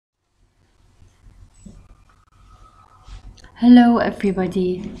Hello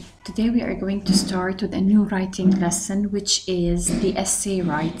everybody. Today we are going to start with a new writing lesson, which is the essay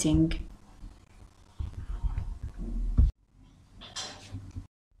writing.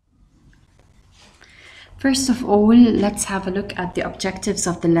 First of all, let's have a look at the objectives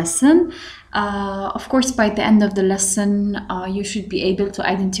of the lesson. Of course, by the end of the lesson, you should be able to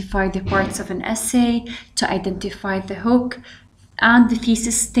identify the parts of an essay, to identify the hook and the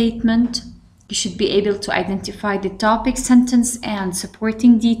thesis statement. You should be able to identify the topic, sentence, and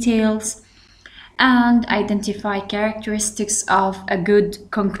supporting details, and identify characteristics of a good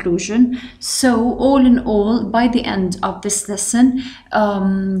conclusion. So all in all, by the end of this lesson,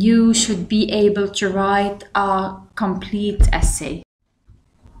 you should be able to write a complete essay.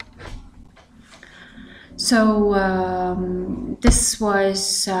 So this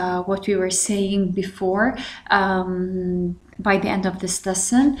was what we were saying before. By the end of this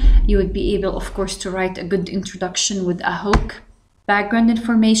lesson, you would be able, of course, to write a good introduction with a hook, background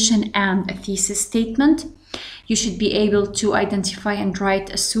information, and a thesis statement. You should be able to identify and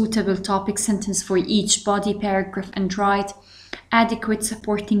write a suitable topic sentence for each body paragraph and write adequate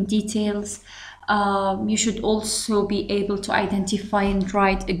supporting details. You should also be able to identify and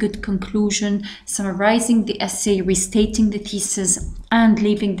write a good conclusion, summarizing the essay, restating the thesis, and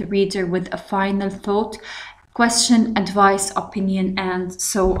leaving the reader with a final thought, question, advice, opinion, and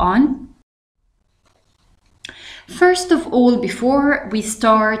so on. First of all, before we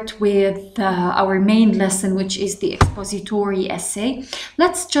start with our main lesson, which is the expository essay,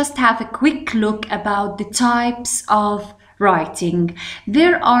 let's just have a quick look about the types of writing.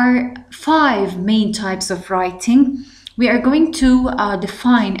 There are 5 main types of writing. We are going to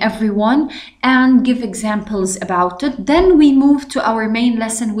define every one and give examples about it. Then we move to our main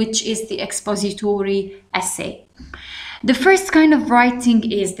lesson, which is the expository essay. The first kind of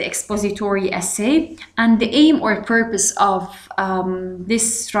writing is the expository essay, and the aim or purpose of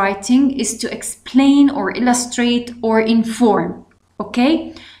this writing is to explain or illustrate or inform.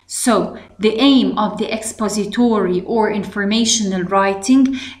 Okay? So the aim of the expository or informational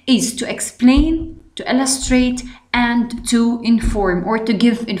writing is to explain, to illustrate, and to inform or to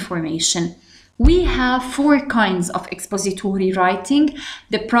give information. We have 4 kinds of expository writing: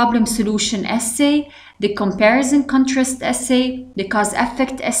 the problem solution essay, the comparison contrast essay, the cause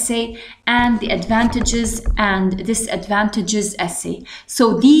effect essay, and the advantages and disadvantages essay.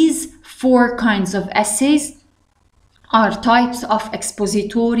 So these 4 kinds of essays are types of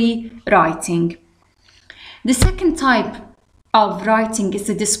expository writing. The second type of writing is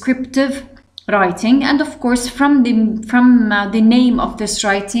the descriptive writing, and of course from the name of this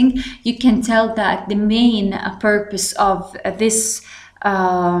writing you can tell that the main purpose of this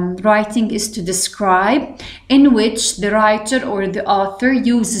writing is to describe, in which the writer or the author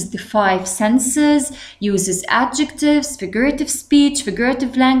uses the 5 senses, uses adjectives, figurative speech,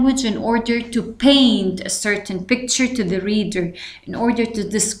 figurative language in order to paint a certain picture to the reader, in order to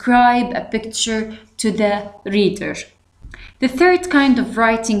describe a picture to the reader. The third kind of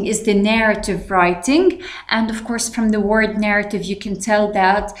writing is the narrative writing, and of course from the word narrative you can tell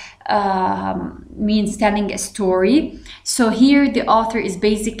that means telling a story. So here the author is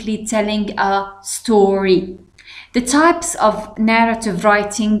basically telling a story. The types of narrative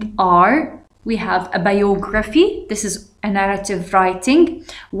writing are: we have a biography. This is a narrative writing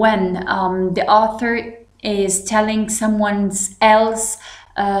when the author is telling someone else's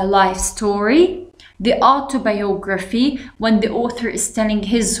life story. The autobiography, when the author is telling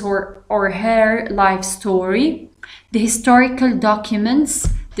his or her life story. The historical documents,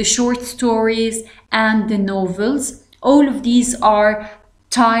 the short stories, and the novels. All of these are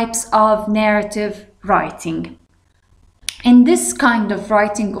types of narrative writing. In this kind of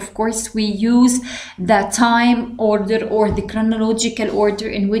writing, of course, we use the time order or the chronological order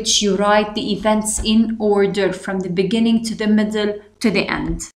in which you write the events in order from the beginning to the middle to the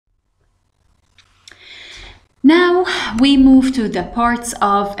end. Now we move to the parts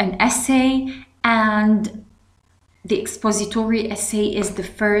of an essay, and the expository essay is the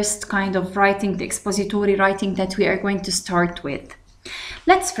first kind of writing, the expository writing that we are going to start with.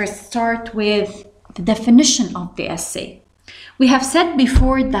 Let's first start with the definition of the essay. We have said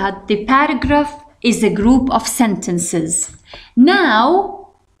before that the paragraph is a group of sentences. Now,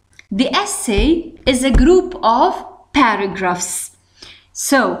 the essay is a group of paragraphs.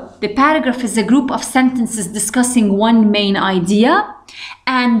 So the paragraph is a group of sentences discussing one main idea,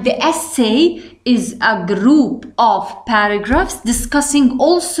 and the essay is a group of paragraphs discussing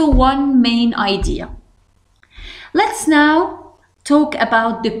also one main idea. Let's now talk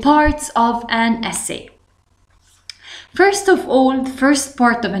about the parts of an essay. First of all, the first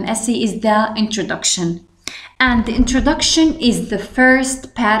part of an essay is the introduction. And the introduction is the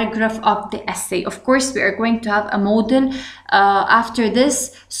first paragraph of the essay. Of course, we are going to have a model after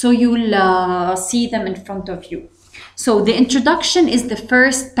this, so you'll see them in front of you. So the introduction is the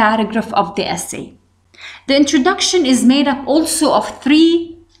first paragraph of the essay. The introduction is made up also of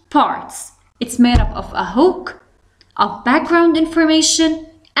 3 parts. It's made up of a hook, of background information,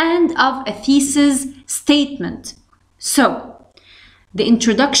 and of a thesis statement. So, the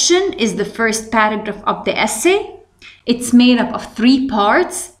introduction is the first paragraph of the essay. It's made up of 3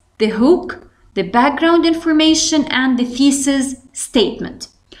 parts: the hook, the background information, and the thesis statement.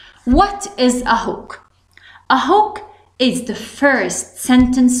 What is a hook? A hook is the first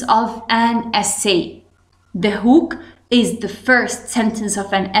sentence of an essay. The hook is the first sentence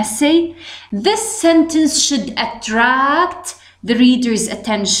of an essay. This sentence should attract the reader's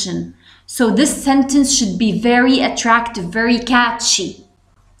attention. So this sentence should be very attractive, very catchy,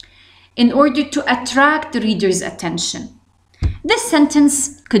 in order to attract the reader's attention. This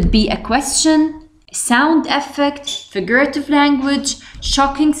sentence could be a question, a sound effect, figurative language,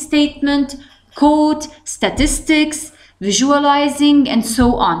 shocking statement, quote, statistics, visualizing, and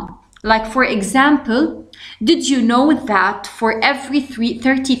so on. Like, for example, did you know that for every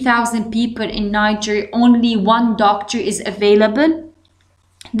 30,000 people in Niger, only 1 doctor is available?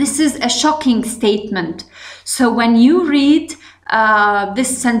 This is a shocking statement. So when you read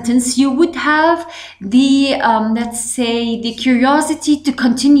this sentence, you would have the, let's say, the curiosity to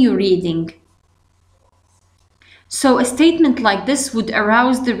continue reading. So a statement like this would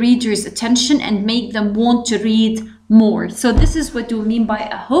arouse the reader's attention and make them want to read more. So this is what we mean by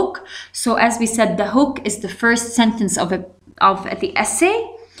a hook. So as we said, the hook is the first sentence of the essay,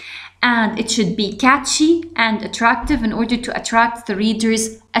 and it should be catchy and attractive in order to attract the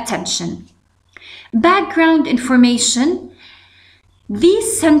reader's attention. Background information.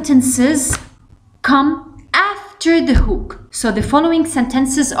 These sentences come after the hook. So the following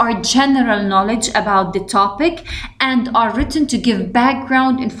sentences are general knowledge about the topic and are written to give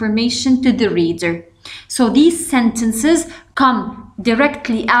background information to the reader. So these sentences come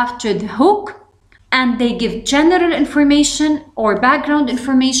directly after the hook, and they give general information or background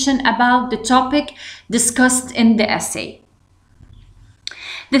information about the topic discussed in the essay.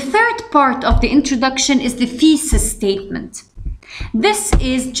 The third part of the introduction is the thesis statement. This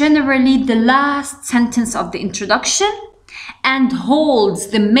is generally the last sentence of the introduction and holds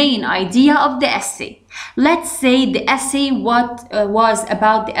the main idea of the essay. Let's say the essay was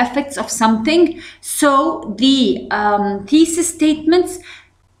about the effects of something, so the thesis statements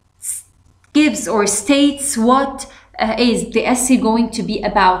gives or states what is the essay going to be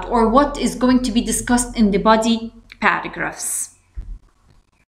about, or what is going to be discussed in the body paragraphs.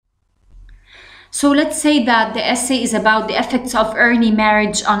 So let's say that the essay is about the effects of early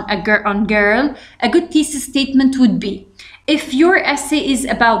marriage on a girl. A good thesis statement would be, if your essay is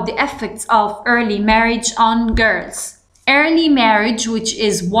about the effects of early marriage on girls, early marriage, which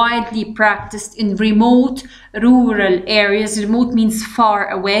is widely practiced in remote rural areas, remote means far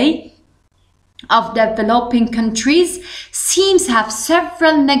away, of developing countries, seems to have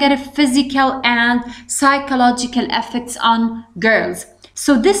several negative physical and psychological effects on girls.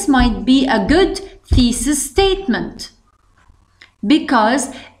 So this might be a good thesis statement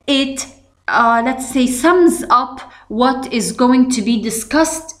because it, let's say, sums up what is going to be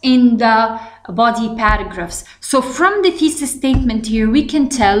discussed in the body paragraphs. So from the thesis statement here, we can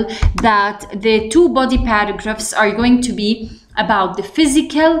tell that the 2 body paragraphs are going to be about the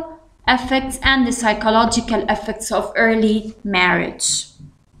physical effects and the psychological effects of early marriage.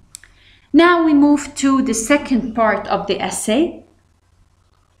 Now we move to the second part of the essay.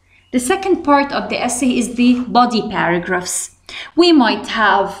 The second part of the essay is the body paragraphs. We might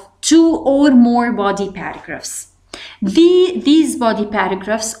have 2 or more body paragraphs. These body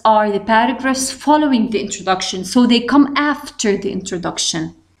paragraphs are the paragraphs following the introduction, so they come after the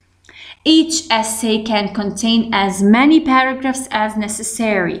introduction. Each essay can contain as many paragraphs as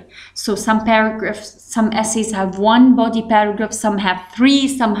necessary. So some essays have 1 body paragraph, some have 3,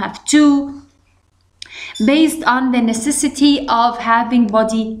 some have 2, based on the necessity of having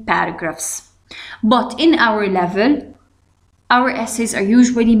body paragraphs. But in our level, our essays are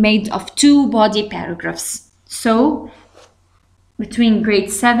usually made of 2 body paragraphs. So between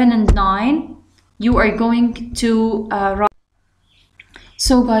grade 7 and 9, you are going to write.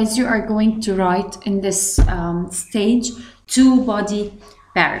 So guys, you are going to write in this stage 2 body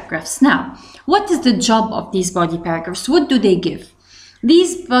paragraphs. Now, what is the job of these body paragraphs? What do they give?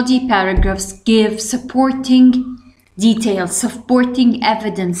 These body paragraphs give supporting details, supporting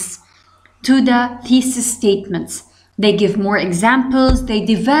evidence to the thesis statements. They give more examples, they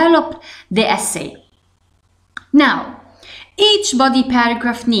develop the essay. Now, each body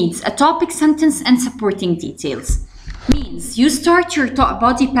paragraph needs a topic sentence and supporting details. Means you start your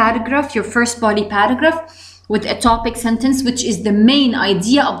body paragraph, your first body paragraph, with a topic sentence, which is the main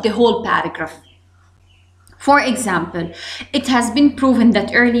idea of the whole paragraph. For example, it has been proven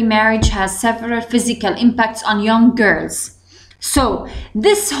that early marriage has several physical impacts on young girls. So,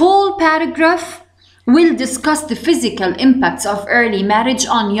 this whole paragraph will discuss the physical impacts of early marriage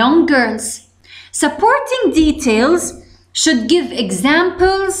on young girls. Supporting details should give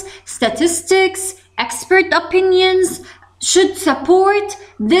examples, statistics, expert opinions, should support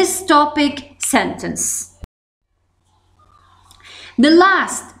this topic sentence. The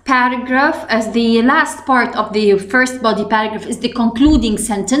last paragraph, as the last part of the first body paragraph, is the concluding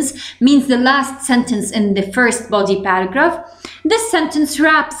sentence, means the last sentence in the first body paragraph. This sentence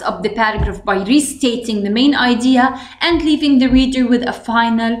wraps up the paragraph by restating the main idea and leaving the reader with a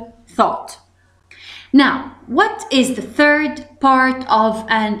final thought. Now, what is the third part of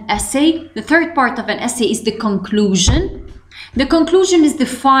an essay? The third part of an essay is the conclusion. The conclusion is the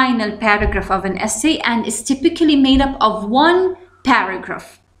final paragraph of an essay and is typically made up of one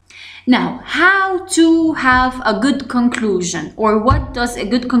paragraph. Now, how to have a good conclusion, or what does a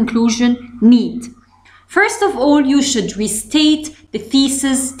good conclusion need? First of all, you should restate the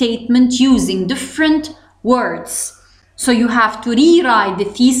thesis statement using different words. So you have to rewrite the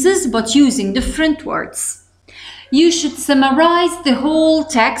thesis but using different words. You should summarize the whole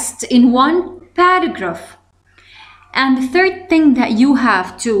text in one paragraph. And the third thing that you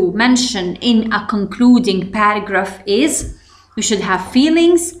have to mention in a concluding paragraph is you should have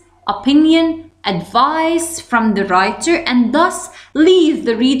feelings, opinion, advice from the writer, and thus leave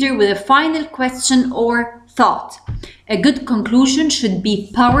the reader with a final question or thought. A good conclusion should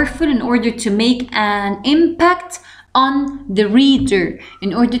be powerful in order to make an impact on the reader,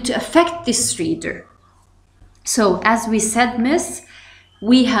 in order to affect this reader. So, as we said, Miss,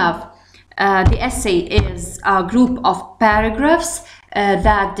 we have the essay is a group of paragraphs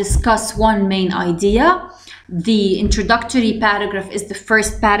that discuss one main idea. The introductory paragraph is the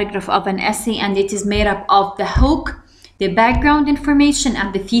first paragraph of an essay, and it is made up of the hook, the background information,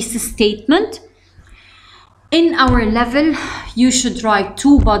 and the thesis statement. In our level, you should write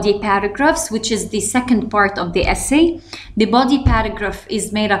 2 body paragraphs, which is the second part of the essay. The body paragraph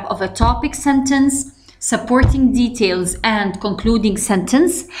is made up of a topic sentence, supporting details, and concluding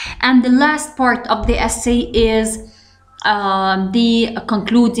sentence. And the last part of the essay is the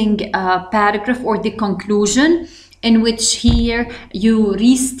concluding paragraph, or the conclusion, in which here you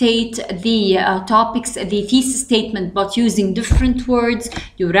restate the topics, the thesis statement, but using different words.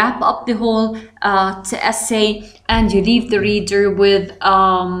 You wrap up the whole essay, and you leave the reader with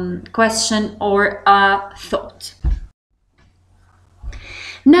question or a thought.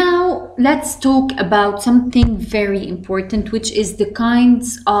 Now let's talk about something very important, which is the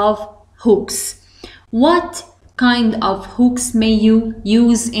kinds of hooks. What kind of hooks may you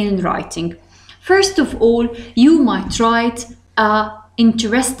use in writing? First of all, you might write an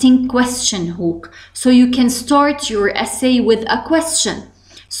interesting question hook. So you can start your essay with a question.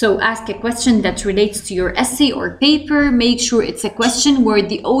 So ask a question that relates to your essay or paper. Make sure it's a question where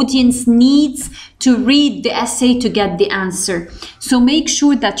the audience needs to read the essay to get the answer. So make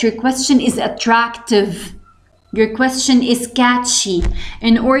sure that your question is attractive. Your question is catchy,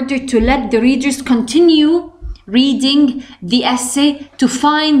 in order to let the readers continue reading the essay to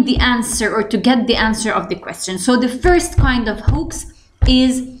find the answer or to get the answer of the question. So the first kind of hooks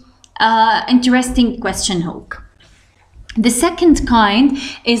is interesting question hook. The second kind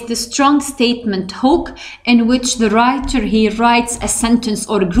is the strong statement hook, in which the writer writes a sentence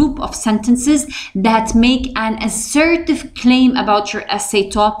or a group of sentences that make an assertive claim about your essay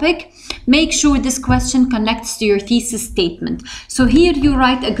topic. Make sure this question connects to your thesis statement. So here you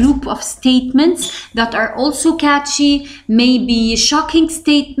write a group of statements that are also catchy, maybe shocking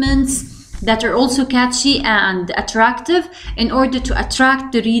statements that are also catchy and attractive, in order to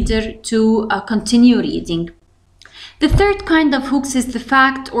attract the reader to continue reading. The third kind of hooks is the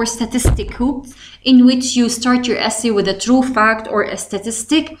fact or statistic hook, in which you start your essay with a true fact or a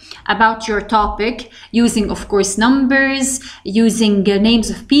statistic about your topic, using, of course, numbers, using names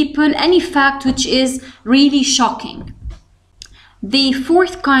of people, any fact which is really shocking. The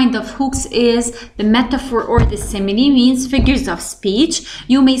fourth kind of hooks is the metaphor or the simile, means figures of speech.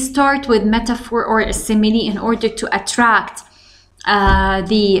 You may start with metaphor or a simile in order to attract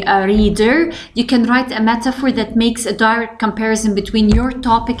the reader. You can write a metaphor that makes a direct comparison between your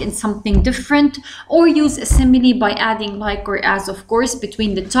topic and something different, or use a simile by adding like or as, of course,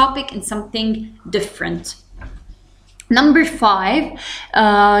 between the topic and something different. Number 5,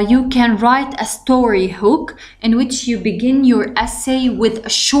 you can write a story hook in which you begin your essay with a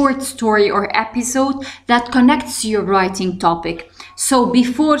short story or episode that connects to your writing topic. So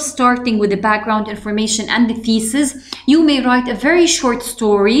before starting with the background information and the thesis, you may write a very short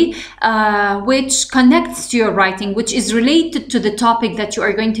story which connects to your writing, which is related to the topic that you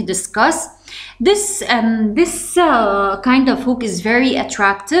are going to discuss. This kind of hook is very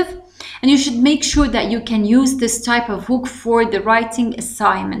attractive, and you should make sure that you can use this type of hook for the writing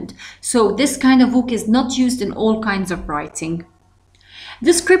assignment. So this kind of hook is not used in all kinds of writing.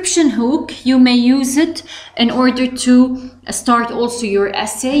 Description hook, you may use it in order to start also your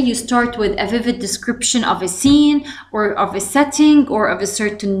essay. You start with a vivid description of a scene or of a setting or of a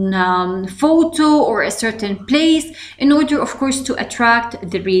certain photo or a certain place, in order, of course, to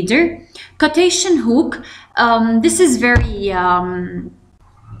attract the reader. Quotation hook,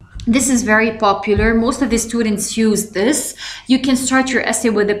 this is very popular. Most of the students use this. You can start your essay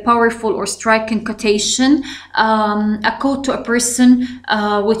with a powerful or striking quotation, a quote to a person,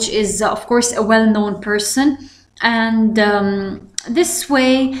 which is, of course, a well-known person. And this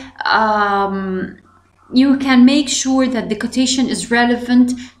way, you can make sure that the quotation is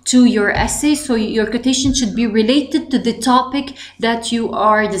relevant to your essay. So your quotation should be related to the topic that you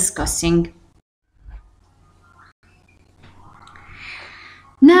are discussing.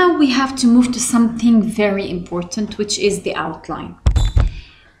 Now we have to move to something very important, which is the outline.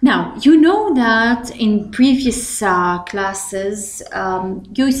 Now, you know that in previous classes,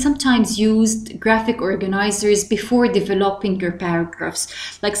 you sometimes used graphic organizers before developing your paragraphs.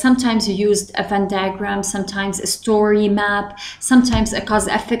 Like sometimes you used a Venn diagram, sometimes a story map, sometimes a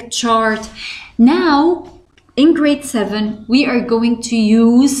cause-effect chart. Now, in grade 7, we are going to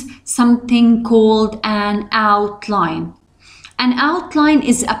use something called an outline. An outline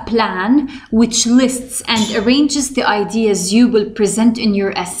is a plan which lists and arranges the ideas you will present in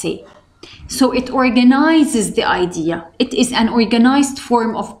your essay. So it organizes the idea. It is an organized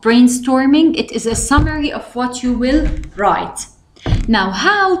form of brainstorming. It is a summary of what you will write. Now,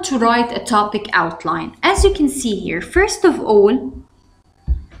 how to write a topic outline? As you can see here, first of all,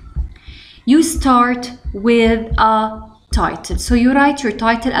 you start with a title. So you write your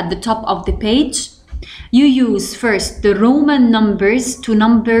title at the top of the page. You use first the Roman numbers to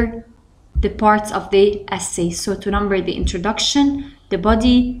number the parts of the essay. So to number the introduction, the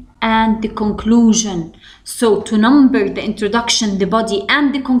body, and the conclusion. So to number the introduction, the body,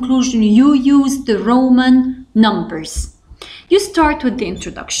 and the conclusion, you use the Roman numbers. You start with the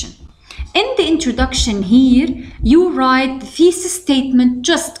introduction. In the introduction here, you write the thesis statement.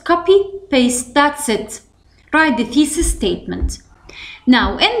 Just copy, paste, that's it. Write the thesis statement.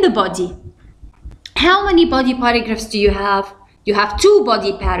 Now, in the body, how many body paragraphs do you have? You have 2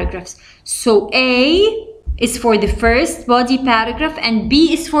 body paragraphs. So A is for the first body paragraph and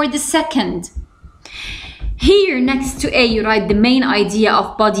B is for the second. Here next to A you write the main idea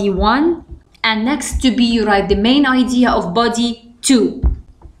of body 1, and next to B you write the main idea of body 2.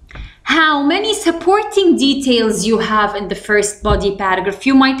 How many supporting details you have in the first body paragraph?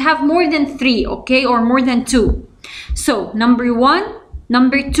 You might have more than 3, okay, or more than 2. So number 1,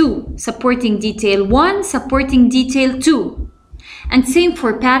 number 2, supporting detail 1, supporting detail 2. And same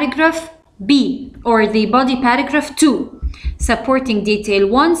for paragraph B, or the body paragraph 2. Supporting detail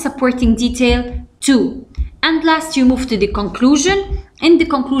 1, supporting detail 2. And last, you move to the conclusion. In the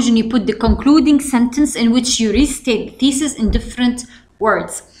conclusion, you put the concluding sentence in which you restate the thesis in different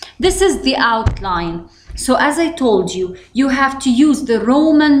words. This is the outline. So as I told you, you have to use the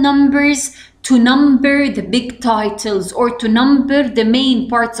Roman numbers to number the big titles, or to number the main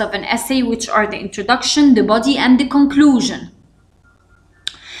parts of an essay, which are the introduction, the body, and the conclusion.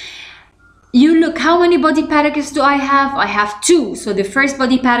 You look, how many body paragraphs do I have? I have 2. So the first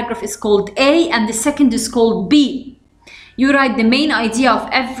body paragraph is called A and the second is called B. You write the main idea of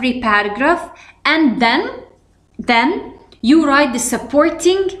every paragraph, and then you write the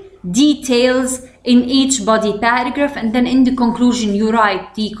supporting details in each body paragraph, and then in the conclusion you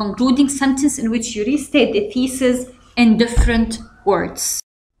write the concluding sentence in which you restate the thesis in different words.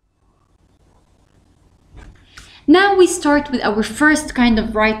 Now we start with our first kind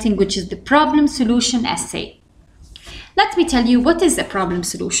of writing, which is the problem solution essay. Let me tell you, what is a problem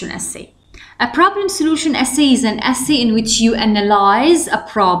solution essay? A problem solution essay is an essay in which you analyze a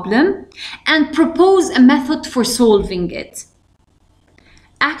problem and propose a method for solving it.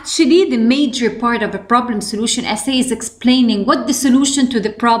 Actually, the major part of a problem solution essay is explaining what the solution to the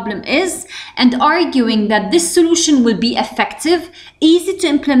problem is and arguing that this solution will be effective, easy to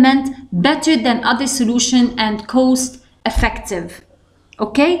implement, better than other solution, and cost effective.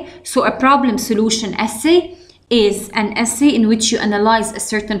 Okay, so a problem solution essay is an essay in which you analyze a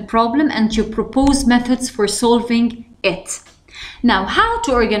certain problem and you propose methods for solving it. Now, how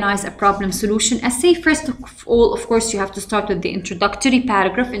to organize a problem solution essay? First of all, of course, you have to start with the introductory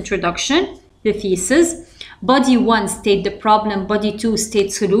paragraph, introduction, the thesis. Body 1, state the problem. Body 2,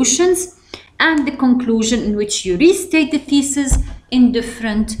 state solutions. And the conclusion, in which you restate the thesis in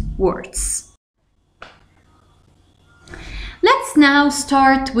different words. Let's now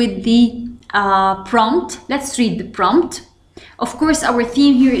start with the prompt. Let's read the prompt. Of course, our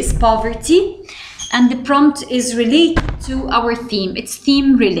theme here is poverty, and the prompt is related to our theme. It's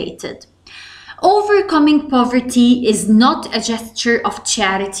theme related. Overcoming poverty is not a gesture of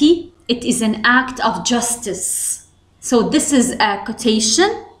charity. It is an act of justice. So this is a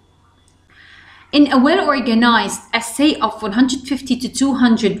quotation. In a well-organized essay of 150 to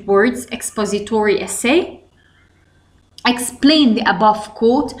 200 words, expository essay, explain the above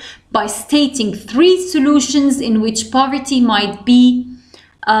quote by stating 3 solutions in which poverty might be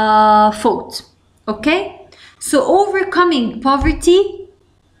fought. Okay? So overcoming poverty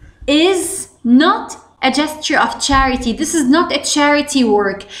is not a gesture of charity. This is not a charity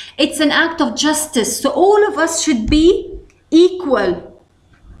work. It's an act of justice. So all of us should be equal.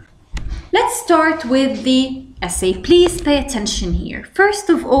 Let's start with the essay. Please pay attention here. First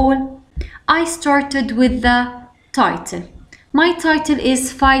of all, I started with the title. My title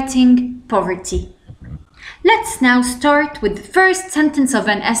is Fighting Poverty. Let's now start with the first sentence of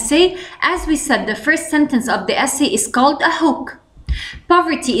an essay. As we said, the first sentence of the essay is called a hook.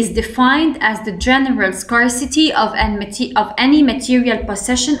 Poverty is defined as the general scarcity of any material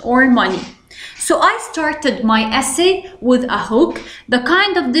possession or money. So I started my essay with a hook. The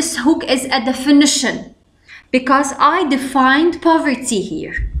kind of this hook is a definition because I defined poverty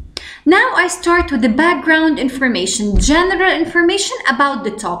here. Now I start with the background information, general information about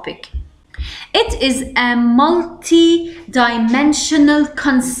the topic. It is a multi-dimensional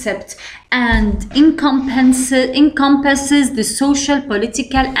concept and encompasses the social,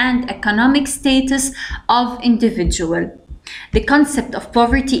 political, and economic status of individual. The concept of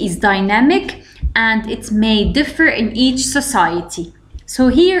poverty is dynamic and it may differ in each society. So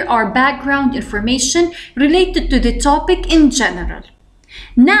here are background information related to the topic in general.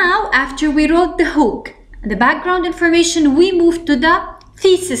 Now, after we wrote the hook, the background information, we move to the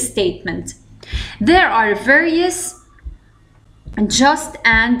thesis statement. There are various just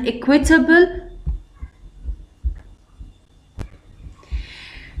and equitable.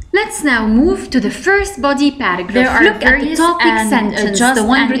 Let's now move to the first body paragraph. There are Look at the topic sentence, the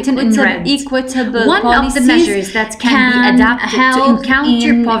one written in red. Equitable One of the measures that can be adapted to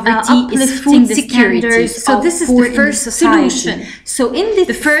encounter poverty is food security. So this is the first solution. So in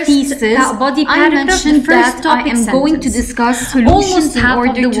the first thesis, body I paragraph, mentioned the first that I topic am going to sentence. discuss solutions Almost in half order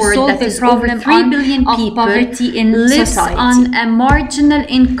of the to word solve that the is problem over 3 billion of people poverty in lives society. on a marginal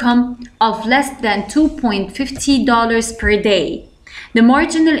income of less than $2.50 per day. The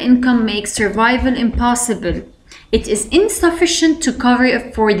marginal income makes survival impossible. It is insufficient to cover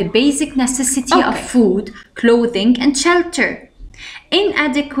for the basic necessity of food, clothing, and shelter.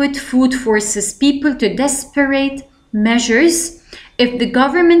 Inadequate food forces people to desperate measures. If the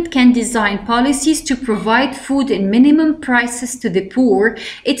government can design policies to provide food in minimum prices to the poor,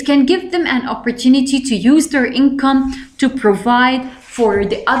 it can give them an opportunity to use their income to provide for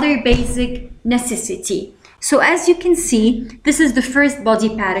the other basic necessity. So as you can see, this is the first body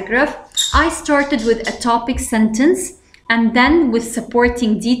paragraph. I started with a topic sentence and then with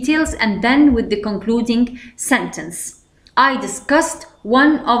supporting details and then with the concluding sentence. I discussed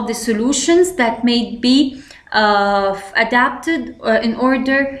one of the solutions that may be adapted in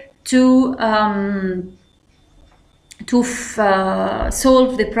order to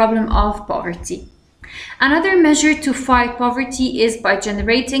solve the problem of poverty. Another measure to fight poverty is by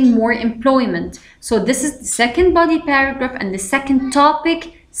generating more employment. So this is the second body paragraph and the second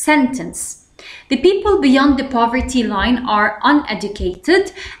topic sentence. The people beyond the poverty line are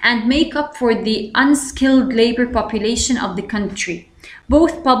uneducated and make up for the unskilled labor population of the country.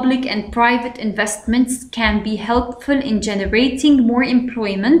 Both public and private investments can be helpful in generating more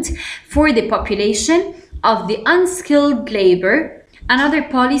employment for the population of the unskilled labor. Another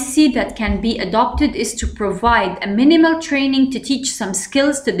policy that can be adopted is to provide a minimal training to teach some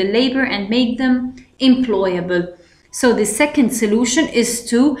skills to the labor and make them employable. So the second solution is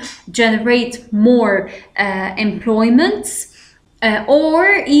to generate more employments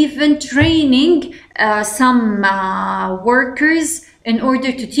or even training some workers in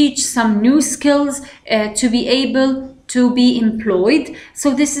order to teach some new skills to be able to be employed.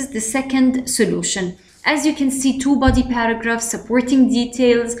 So this is the second solution. As you can see, two body paragraphs, supporting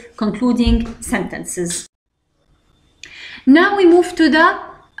details, concluding sentences. Now we move to the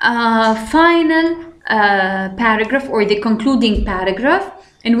final paragraph, or the concluding paragraph,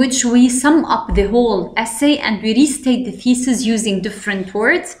 in which we sum up the whole essay and we restate the thesis using different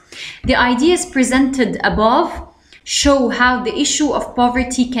words. The ideas presented above show how the issue of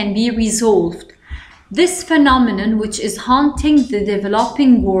poverty can be resolved. This phenomenon, which is haunting the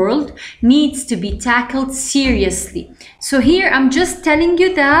developing world, needs to be tackled seriously. So here I'm just telling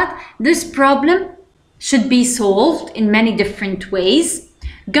you that this problem should be solved in many different ways.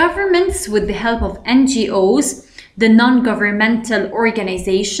 Governments, with the help of NGOs, the non-governmental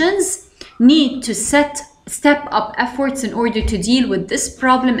organizations, need to step up efforts in order to deal with this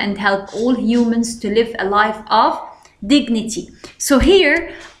problem and help all humans to live a life of dignity. So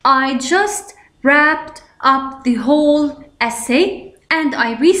here I just wrapped up the whole essay and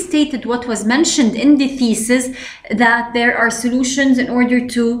I restated what was mentioned in the thesis, that there are solutions in order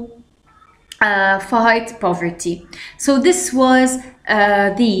to fight poverty. So this was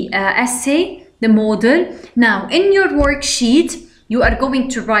the essay, the model. Now in your worksheet you are going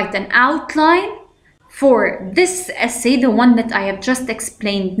to write an outline for this essay, the one that I have just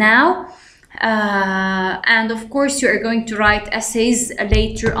explained now, and of course you are going to write essays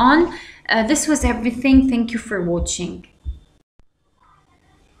later on. This was everything. Thank you for watching.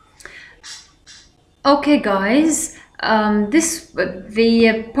 Okay guys,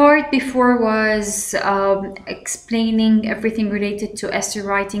 the part before was explaining everything related to essay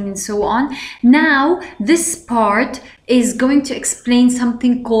writing and so on. Now this part is going to explain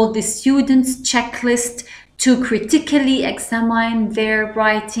something called the student's checklist to critically examine their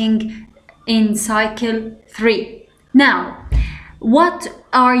writing in cycle 3. Now, what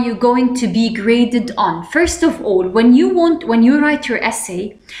are you going to be graded on? First of all, when you write your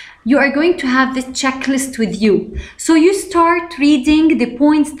essay, you are going to have this checklist with you. So you start reading the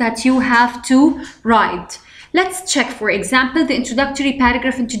points that you have to write. Let's check, for example, the introductory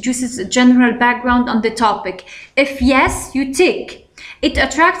paragraph introduces a general background on the topic. If yes, you tick. It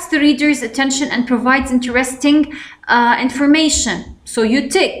attracts the reader's attention and provides interesting information. So you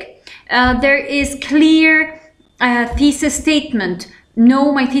tick. There is clear thesis statement.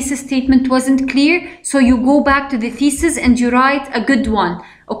 No, my thesis statement wasn't clear, so you go back to the thesis and you write a good one.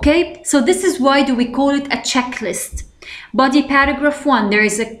 Okay, so this is why do we call it a checklist. Body paragraph 1, there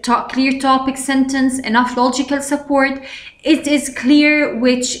is a clear topic sentence, enough logical support. It is clear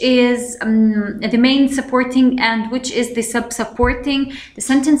which is the main supporting and which is the sub-supporting. The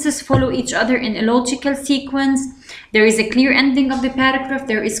sentences follow each other in a logical sequence. There is a clear ending of the paragraph.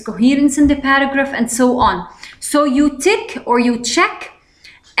 There is coherence in the paragraph, and so on. So you tick or you check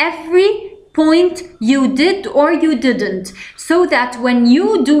every point you did or you didn't, so that when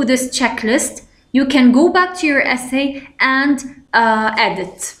you do this checklist, you can go back to your essay and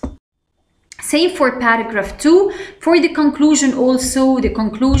edit. Same for paragraph 2. For the conclusion also, the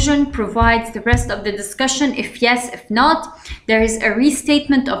conclusion provides the rest of the discussion. If yes, if not, there is a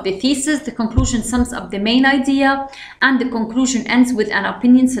restatement of the thesis. The conclusion sums up the main idea, and the conclusion ends with an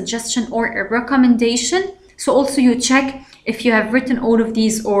opinion, suggestion, or a recommendation. So also you check if you have written all of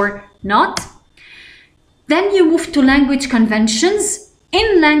these or not. Then you move to language conventions.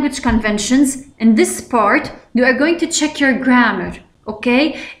 In language conventions, in this part, you are going to check your grammar.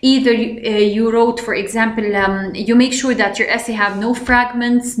 Okay, either you wrote, for example, you make sure that your essay have no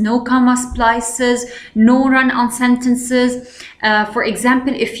fragments, no comma splices, no run-on sentences. For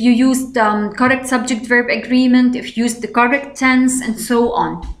example, if you used correct subject-verb agreement, if you used the correct tense, and so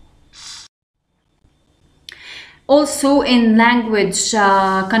on. Also in language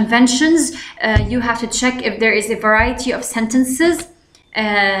conventions, you have to check if there is a variety of sentences,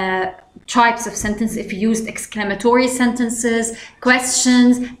 types of sentence, if you used exclamatory sentences,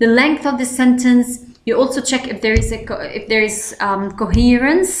 questions, the length of the sentence. You also check if there is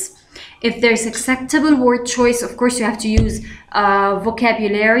coherence, if there's acceptable word choice. Of course, you have to use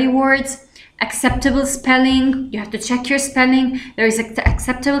vocabulary words. Acceptable spelling, you have to check your spelling. There is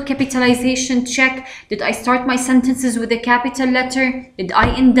acceptable capitalization, check. Did I start my sentences with a capital letter? Did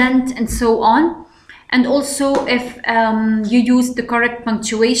I indent? And so on. And also if you use the correct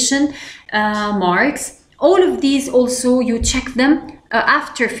punctuation marks. All of these also you check them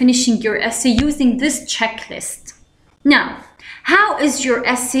after finishing your essay using this checklist. Now, how is your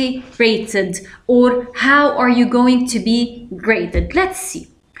essay rated, or how are you going to be graded? Let's see.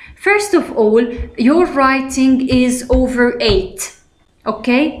 First of all, your writing is over 8,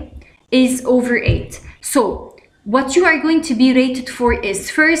 okay? Is over 8. So, what you are going to be rated for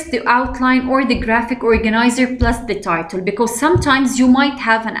is first the outline or the graphic organizer plus the title, because sometimes you might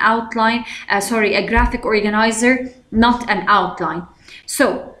have an outline, a graphic organizer, not an outline.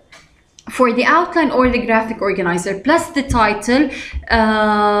 So, For the outline or the graphic organizer plus the title,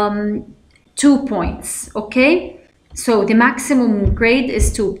 2 points, okay? So the maximum grade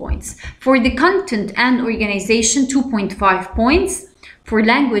is 2 points. For the content and organization, 2.5 points. For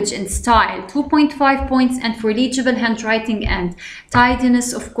language and style, 2.5 points. And for legible handwriting and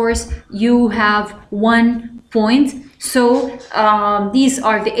tidiness, of course, you have 1 point. So these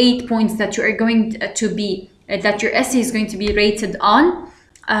are the 8 points that you are going to be, that your essay is going to be rated on.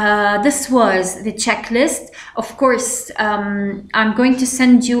 This was the checklist. Of course, I'm going to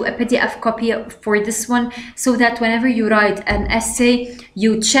send you a PDF copy for this one, so that whenever you write an essay,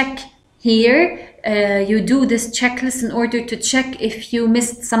 you check here, you do this checklist in order to check if you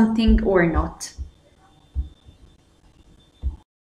missed something or not.